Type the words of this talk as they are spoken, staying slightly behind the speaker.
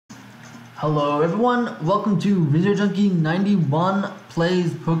Hello everyone, welcome to VideoJunkie 91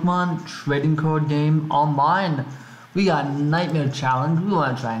 plays Pokemon Trading Card Game online. We got Nightmare Challenge. We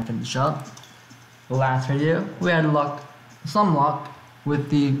want to try and finish up. The last video, we had some luck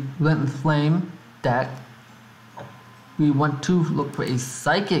with the Relentless Flame deck. We want to look for a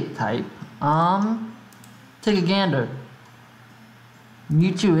Psychic type. Take a gander.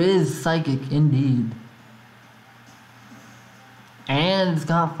 Mewtwo is Psychic indeed. And it's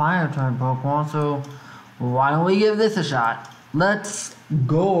got Fire type Pokemon, so why don't we give this a shot? Let's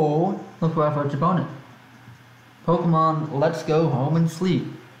go look for our first opponent. Pokemon, let's go home and sleep.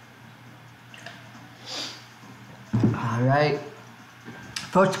 Alright.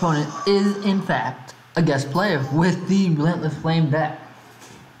 First opponent is, in fact, a guest player with the Relentless Flame deck.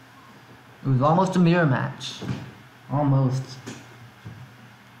 It was almost a mirror match. Almost.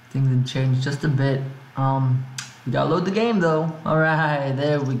 Things had changed just a bit. We gotta load the game though. Alright,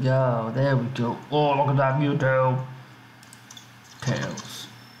 there we go. There we go. Oh, look at that Mewtwo. Tails.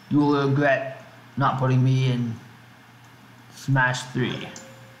 You will regret not putting me in Smash 3.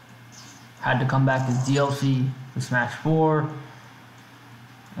 Had to come back as DLC for Smash 4.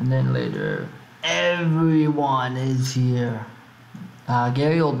 And then later, everyone is here.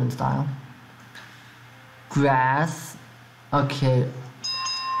 Gary Oldman style. Grass. Okay.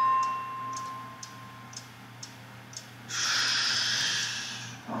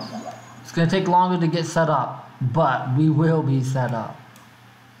 It's gonna take longer to get set up, but we will be set up.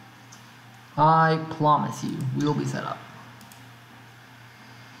 I promise you, we will be set up.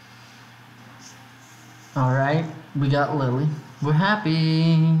 Alright, we got Lily. We're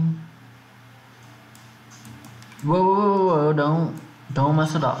happy. Whoa, don't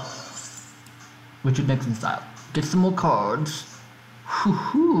mess it up. Richard Nixon style. Get some more cards.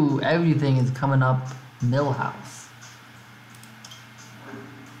 Whoo, everything is coming up Millhouse.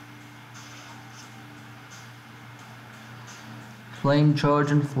 Flame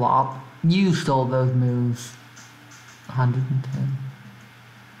Charge and Flop. You stole those moves. 110.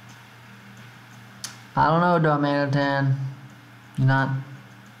 I don't know, Darmanitan. You're not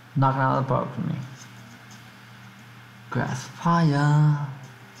knocking out of the park for me. Grass Fire.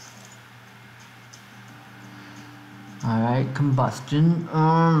 Alright, Combustion.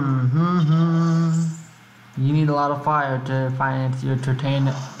 You need a lot of fire to finance your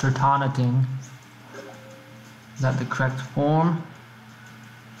Turtoniting. Is that the correct form?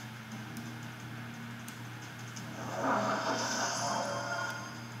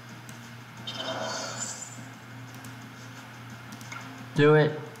 Do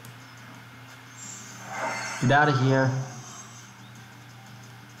it. Get out of here.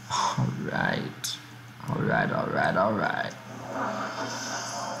 Alright. Alright.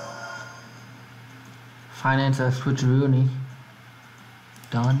 Finance a switcheroonie.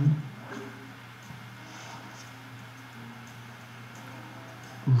 Done.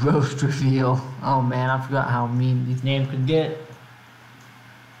 Roast reveal. Oh man, I forgot how mean these names could get.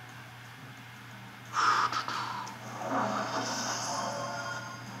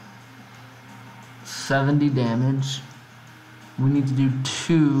 $70 damage. We need to do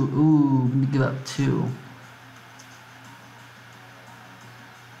 2. Ooh, we need to give up 2.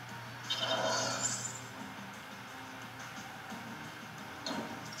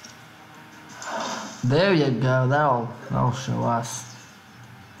 There you go. That'll show us.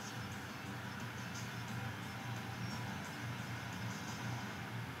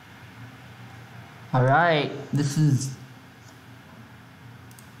 Alright, this is...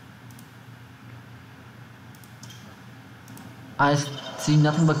 I see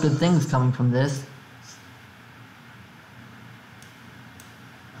nothing but good things coming from this.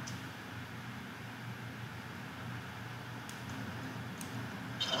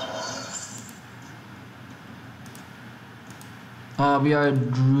 We already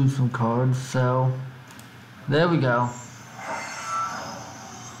drew some cards, so... There we go.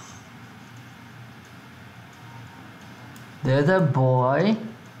 There's our boy.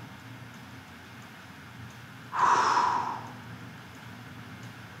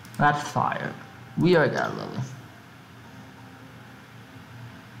 That's fire. We already got Lily.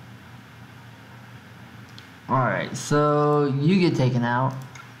 Alright, so you get taken out.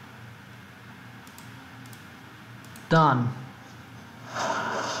 Done.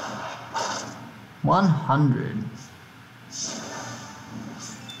 100.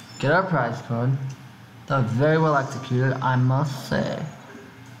 Get our prize card. That was very well executed, I must say.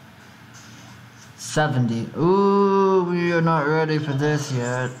 70. Ooh, we are not ready for this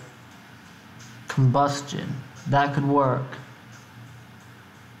yet. Combustion. That could work.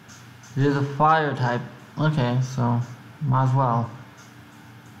 It is a fire type. Okay, so might as well.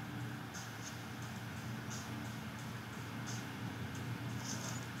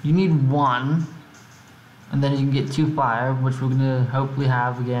 You need 1. And then you can get 2 fire, which we're gonna hopefully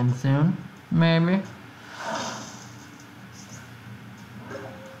have again soon. Maybe.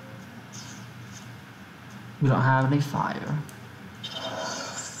 We don't have any fire.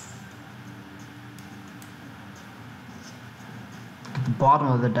 At the bottom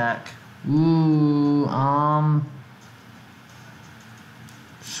of the deck. Ooh,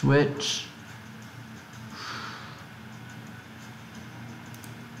 switch.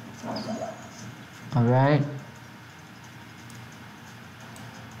 Alright.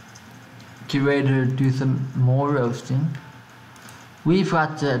 Get ready to do some more roasting. We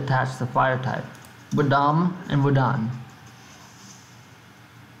forgot to attach the fire type. We're dumb and we're done.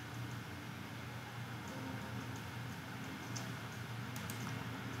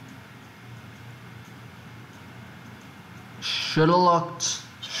 Shoulda looked.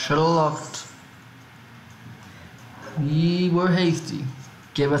 Shoulda looked. We were hasty.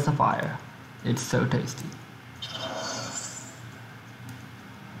 Give us a fire. It's so tasty.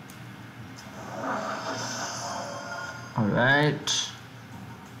 Alright.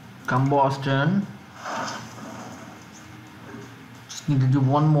 Come Boston. Just need to do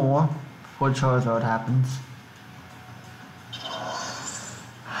one more before Charizard happens.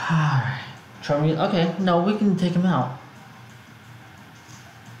 Alright. Charmeleon. Okay, no, we can take him out.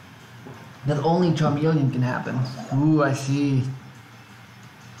 That only Charmeleon can happen. Ooh, I see.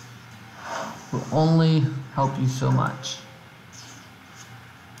 Will only help you so much.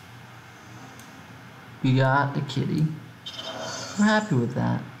 We got the kitty. We're happy with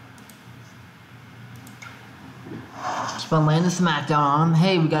that. Keep on laying the smackdown on him.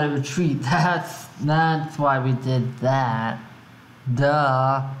 Hey, we got a retreat. That's why we did that.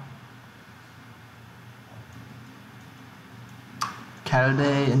 Duh.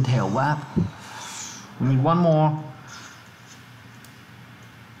 Caliday and Tail Whap. We need one more.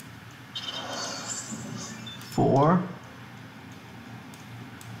 4.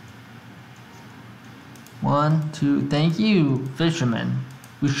 1, 2. Thank you, Fisherman.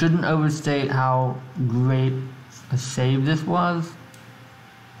 We shouldn't overstate how great a save this was.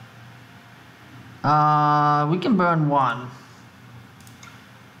 We can burn 1.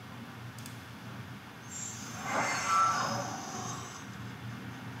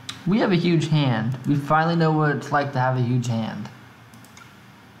 We have a huge hand. We finally know what it's like to have a huge hand.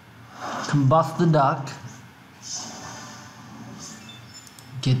 Combust the duck.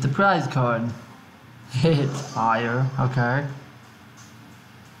 Get the prize card. It's fire. Okay.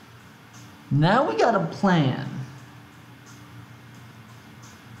 Now we got a plan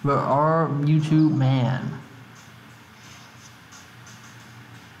for our Mewtwo man.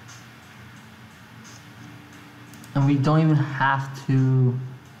 And we don't even have to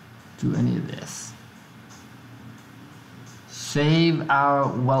do any of this. Save our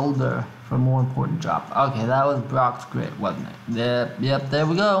welder for a more important job. Okay, that was Brock's grit, wasn't it? Yep, there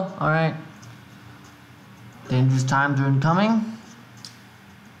we go. Alright. Dangerous times are incoming.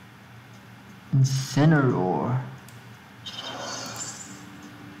 Incineroar.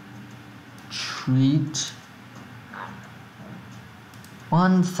 Treat.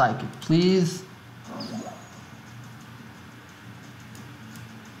 1 psychic, please.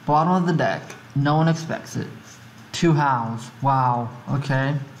 Bottom of the deck. No one expects it. 2 howls. Wow.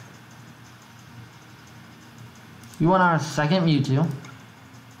 Okay. We want our second Mewtwo.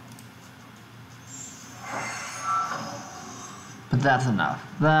 But that's enough.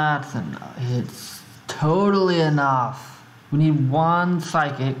 That's enough. It's totally enough. We need 1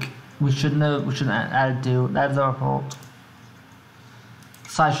 psychic. We shouldn't have added 2. That's our fault.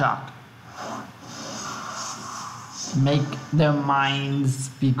 Psyshock. Make their minds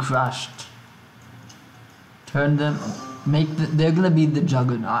be crushed. Turn them. They're gonna be the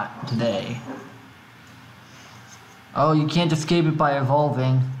juggernaut today. Oh, you can't escape it by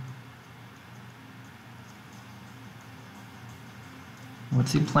evolving.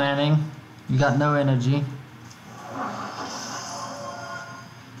 What's he planning? You got no energy.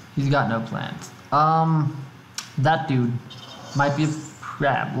 He's got no plans. That dude might be a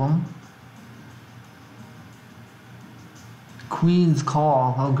problem. Queen's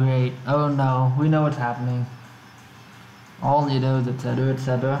Call. Oh great. Oh no. We know what's happening. All Nidos, etc.,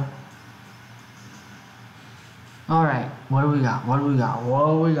 etc. Alright. What do we got? What do we got? What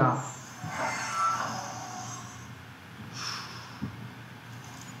do we got?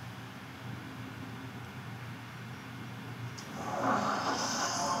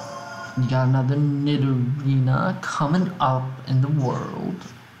 You got another Nidorina coming up in the world.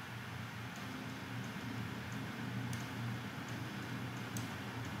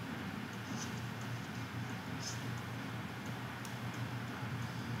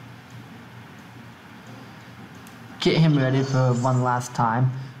 get him ready for one last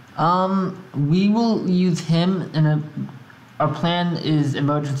time. We will use him in a. Our plan is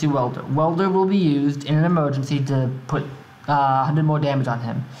emergency welder. Welder will be used in an emergency to put 100 more damage on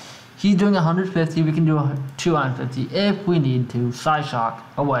him. He's doing 150. We can do 250 if we need to. Psyshock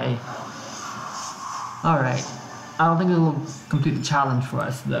away. All right. I don't think it will complete the challenge for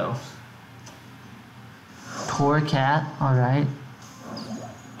us though. Torcat. All right.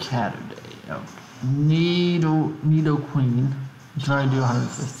 Catterday. Okay. Nido Queen. We can already do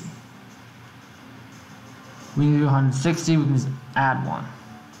 150. We need to do 160. We can just add one.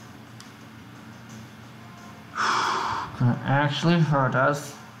 Gonna actually hurt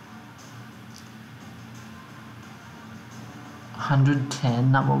us.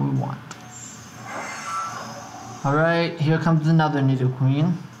 110, not what we want. Alright, here comes another Nido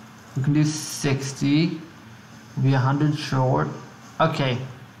Queen. We can do 60. We'll be 100 short. Okay,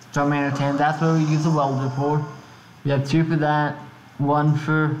 Darmanitan, that's where we use the welder for. We have 2 for that, 1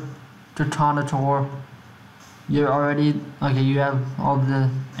 for Totanator. You're already, okay, you have all the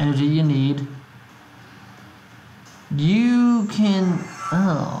energy you need. You can,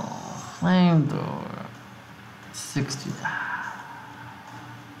 oh, flamethrower. 60.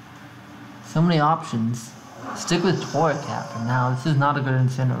 So many options. Stick with Torcat for now. This is not a good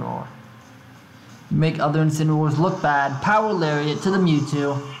Incineroar. You make other Incineroars look bad. Power Lariat to the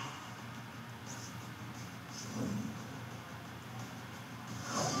Mewtwo.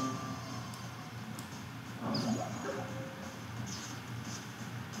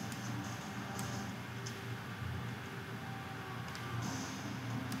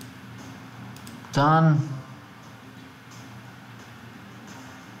 Done.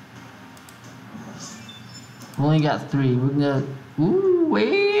 We only got 3. We're gonna. Ooh,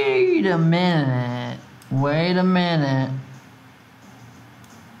 wait a minute. Wait a minute.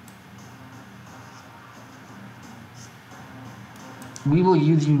 We will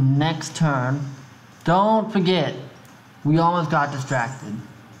use you next turn. Don't forget, we almost got distracted.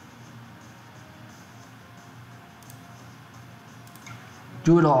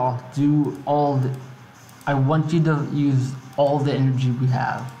 Do it all. Do all the. I want you to use all the energy we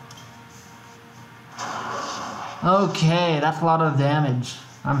have. Okay, that's a lot of damage.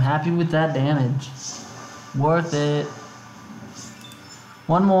 I'm happy with that damage. Worth it.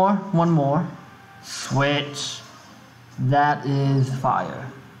 One more. Switch. That is fire.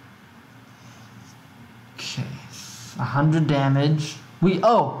 Okay. 100 damage.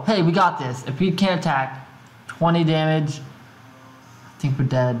 Hey, we got this. If we can't attack, 20 damage. I think we're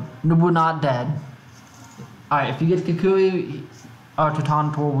dead. No, we're not dead. Alright, if you get Kukui, our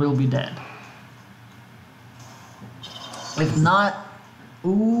Totanator will be dead. If not,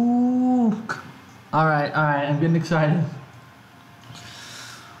 ooh. Alright, I'm getting excited.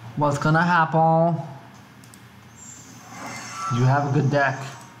 What's gonna happen? You have a good deck.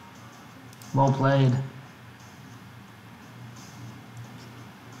 Well played.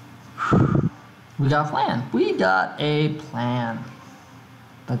 We got a plan. We got a plan.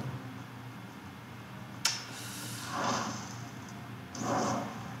 But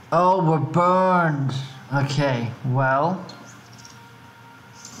oh, we're burned. Okay, well,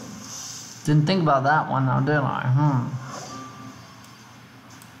 didn't think about that one now, did I?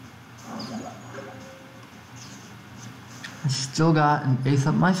 I still got an ace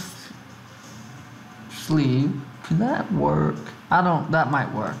up my sleeve. Could that work? That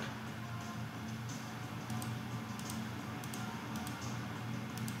might work.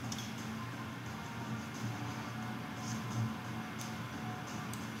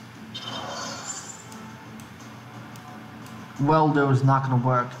 Welder is not going to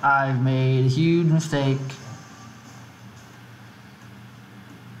work. I've made a huge mistake.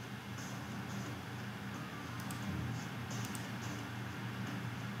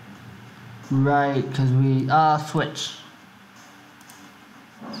 Right, because we switch.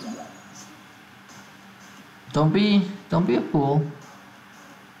 Don't be a fool.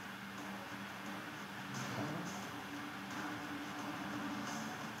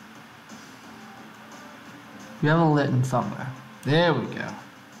 We have a Litten somewhere. There we go.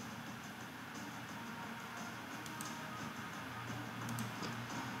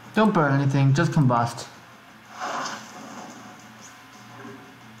 Don't burn anything, just combust.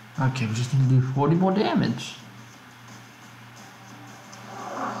 Okay, we just need to do 40 more damage.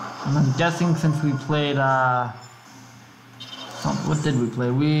 And I'm guessing since we played what did we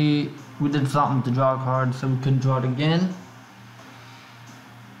play? We did something to draw a card so we couldn't draw it again.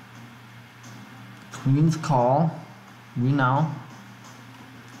 Queen's Call, we know.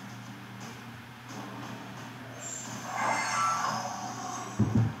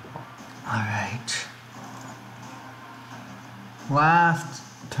 Alright. last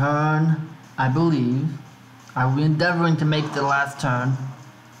turn, I believe. I will be endeavoring to make the last turn.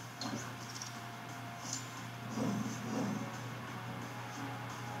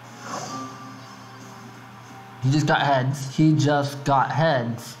 He just got heads. He just got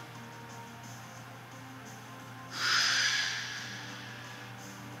heads.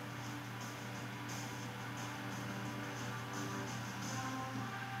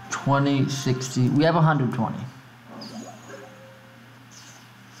 $20.60. We have 120.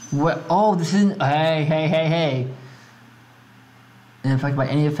 What? Oh, this isn't. Hey. And affected by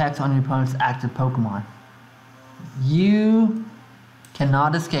any effects on your opponent's active Pokemon. You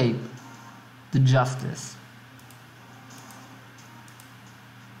cannot escape the justice.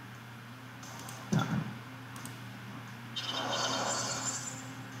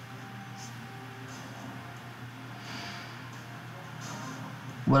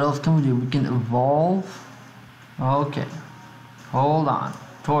 What else can we do? We can evolve. Okay. Hold on.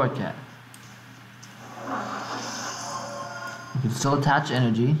 Torcat. We can still attach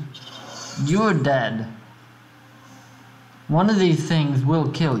energy. You're dead. One of these things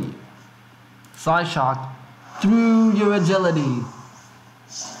will kill you. Psyshock through your agility.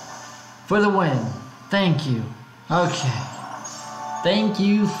 For the win. Thank you. Okay. Thank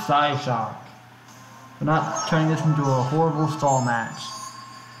you, Psyshock, for not turning this into a horrible stall match.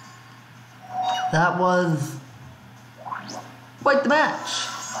 That was quite the match.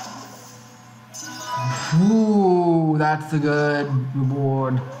 Ooh, that's a good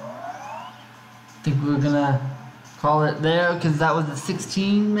reward. I think we're gonna call it there because that was a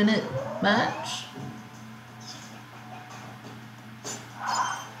 16-minute match.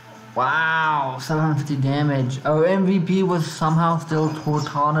 Wow, 750 damage. Our MVP was somehow still Turtle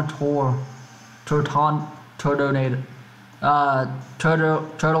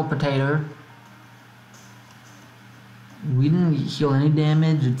Potato. We didn't heal any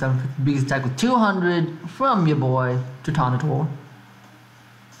damage. It's our biggest attack with 200 from your boy, Turtonator.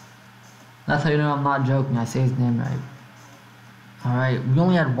 That's how you know I'm not joking. I say his name right. Alright, we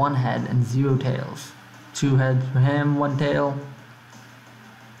only had 1 head and 0 tails. 2 heads for him, 1 tail.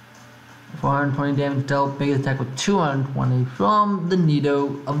 420 damage dealt, biggest attack with 220 from the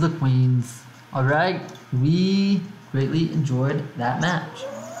Nido of the Queens. Alright, we greatly enjoyed that match.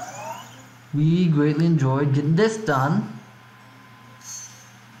 We greatly enjoyed getting this done.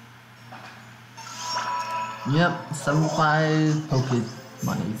 Yep, 75 Poke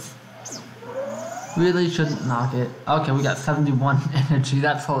monies. Really shouldn't knock it. Okay, we got 71 energy,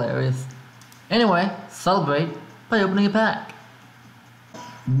 that's hilarious. Anyway, celebrate by opening a pack.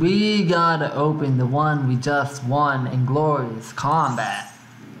 We gotta open the one we just won in Glorious Combat.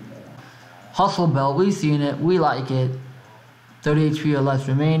 Hustle Belt, we've seen it, we like it. 30 HP or less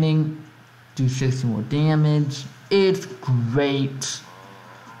remaining. Do 60 more damage. It's great.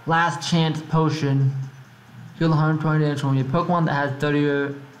 Last Chance Potion. Heal 120 damage from your Pokemon that has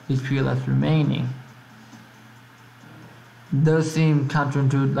 30 HP or less remaining. Those seem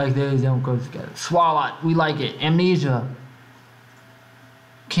counterintuitive, like they don't go together. Swalot, we like it. Amnesia.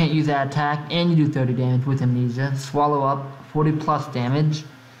 Can't use that attack, and you do 30 damage with Amnesia. Swallow up, 40 plus damage.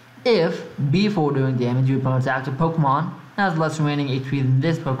 If, before doing damage, your opponent's active Pokemon has less remaining HP than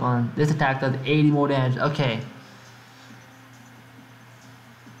this Pokemon, this attack does 80 more damage. Okay.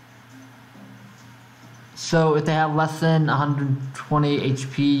 So if they have less than 120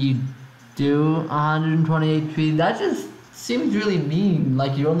 HP, you do 120 HP. That just seems really mean.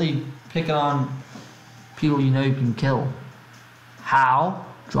 Like you're only picking on people you know you can kill. How?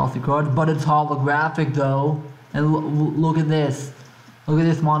 Draw 3 cards, but it's holographic though. And look at this. Look at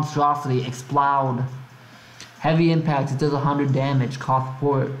this monstrosity. Explode. Heavy Impact, it does 100 damage, cost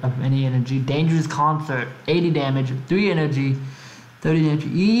 4 of any energy. Dangerous Concert, 80 damage, 3 energy, 30 damage.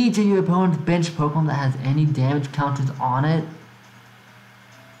 Each of your opponent's bench Pokemon that has any damage counters on it.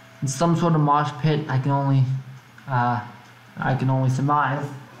 In some sort of mosh pit, I can only surmise.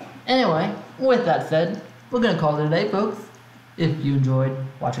 Anyway, with that said, we're gonna call it a day, folks. If you enjoyed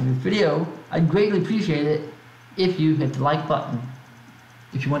watching this video, I'd greatly appreciate it if you hit the like button.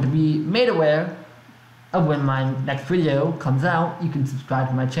 If you want to be made aware of when my next video comes out, you can subscribe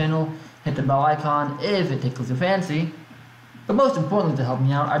to my channel, hit the bell icon if it tickles your fancy. But most importantly, to help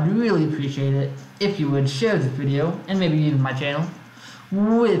me out, I'd really appreciate it if you would share this video, and maybe even my channel,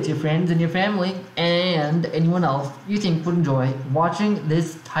 with your friends and your family, and anyone else you think would enjoy watching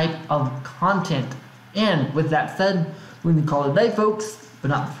this type of content. And with that said, we're going to call it a day, folks, but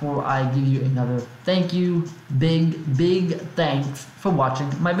not before I give you another thank you. Big thanks for watching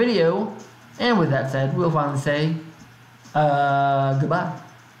my video. And with that said, we'll finally say, goodbye.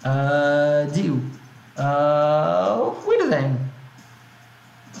 Adieu.